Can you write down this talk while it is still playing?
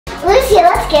Lucy,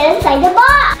 let's get inside the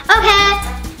box. Okay.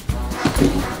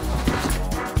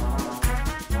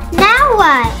 Now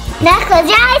what? Now close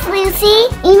your eyes, Lucy.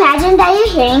 Imagine that you're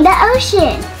hearing the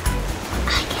ocean.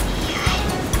 I can hear it.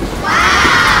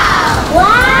 Wow!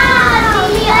 Wow!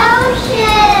 The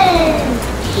ocean!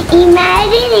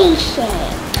 Imagination.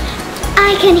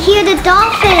 I can hear the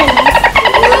dolphins.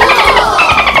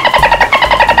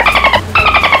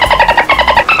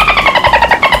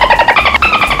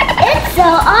 It's so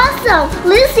awesome.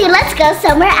 Lucy, let's go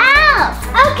somewhere else.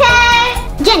 Okay.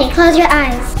 Jannie, close your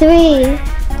eyes. 3,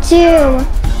 2,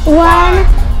 1,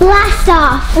 blast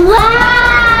off! Wow!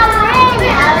 We're in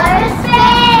outer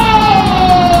space!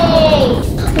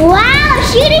 Wow!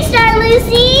 Shooting star,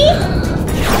 Lucy!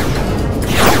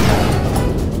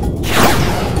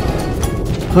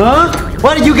 Huh?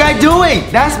 What are you guys doing?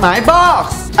 That's my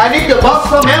box! I need the box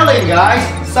for mailing, guys.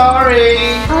 Sorry.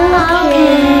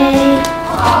 Okay.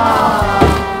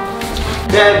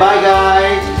 Okay, bye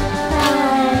guys.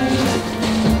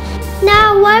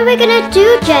 Now, what are we gonna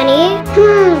do, Jannie?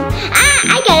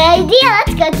 I got an idea.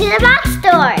 Let's go to the box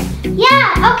store.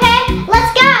 Yeah, okay.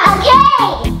 Let's go.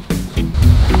 Okay.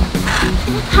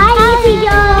 Hi, Lucy Joy.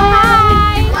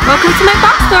 Hi. Welcome to my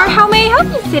box store. How may I help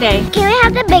you today? Can we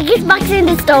have the biggest box in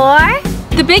the store?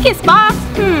 The biggest box?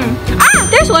 Ah,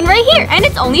 there's one right here, and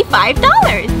it's only $5.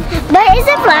 But it's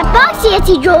a flat box,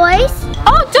 Auntie Joyce.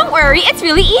 Oh, don't worry. It's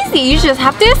really easy. You just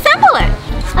have to assemble it.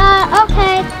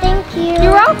 Okay. Thank you.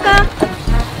 You're welcome.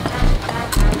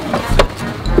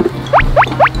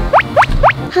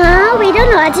 Huh? We don't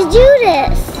know how to do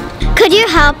this. Could you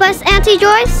help us, Auntie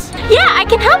Joyce? Yeah, I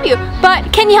can help you.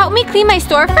 But can you help me clean my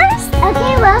store first?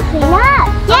 Okay, well, clean up.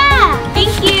 Yeah.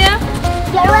 Thank you.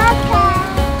 You're welcome.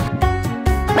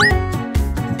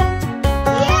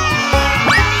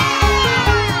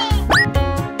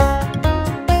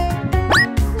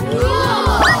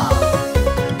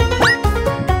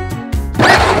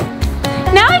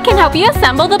 Now I can help you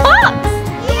assemble the box.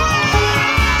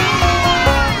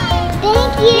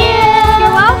 Thank you.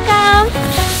 You're welcome.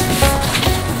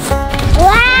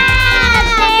 Wow,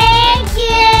 thank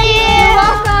you. You're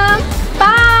welcome.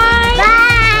 Bye.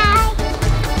 Bye.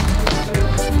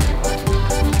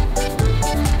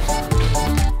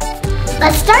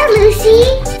 Let's start, Lucy.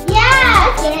 Yeah.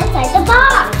 Let's get inside the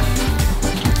box.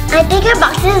 I think our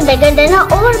box is bigger than our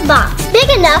old box. Big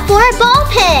enough for a ball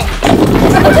pit.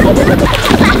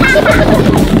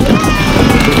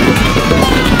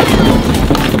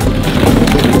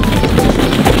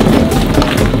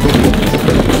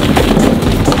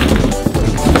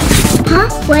 Huh?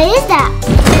 What is that?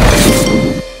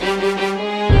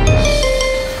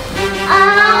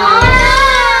 Oh!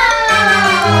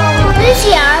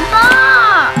 Lucy, our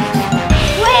box!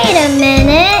 Wait a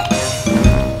minute.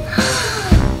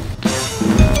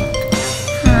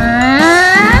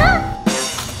 Huh?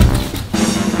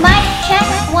 Mic check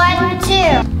 1, 2.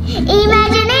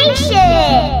 Imagination!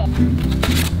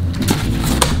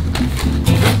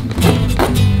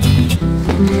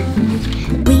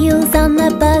 Wheels on the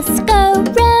bus go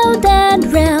round and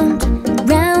round,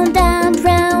 round and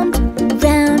round,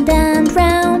 round and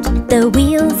round. The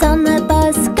wheels on the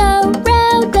bus go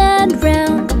round and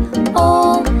round,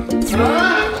 all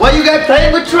through. Why you guys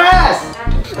playing with trash?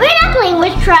 We're not playing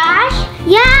with trash.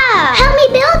 Yeah. Help me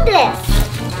build this.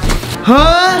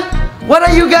 Huh? What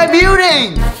are you guys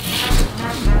building?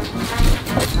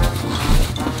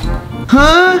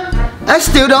 Huh? I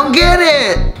still don't get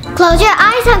it. Close your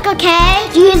eyes, Uncle K.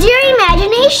 Use your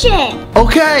imagination.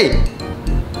 Okay.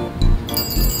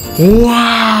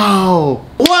 Wow.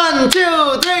 1,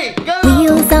 2, 3, go.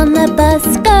 Wheels on the bus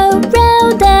go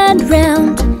round and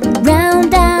round,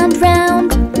 round and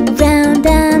round, round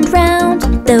and round.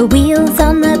 The wheels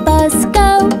on the bus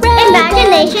go round.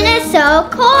 Imagination is so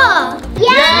cool.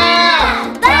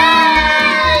 Yeah.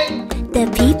 Bye. The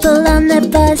people on the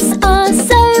bus are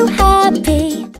so happy.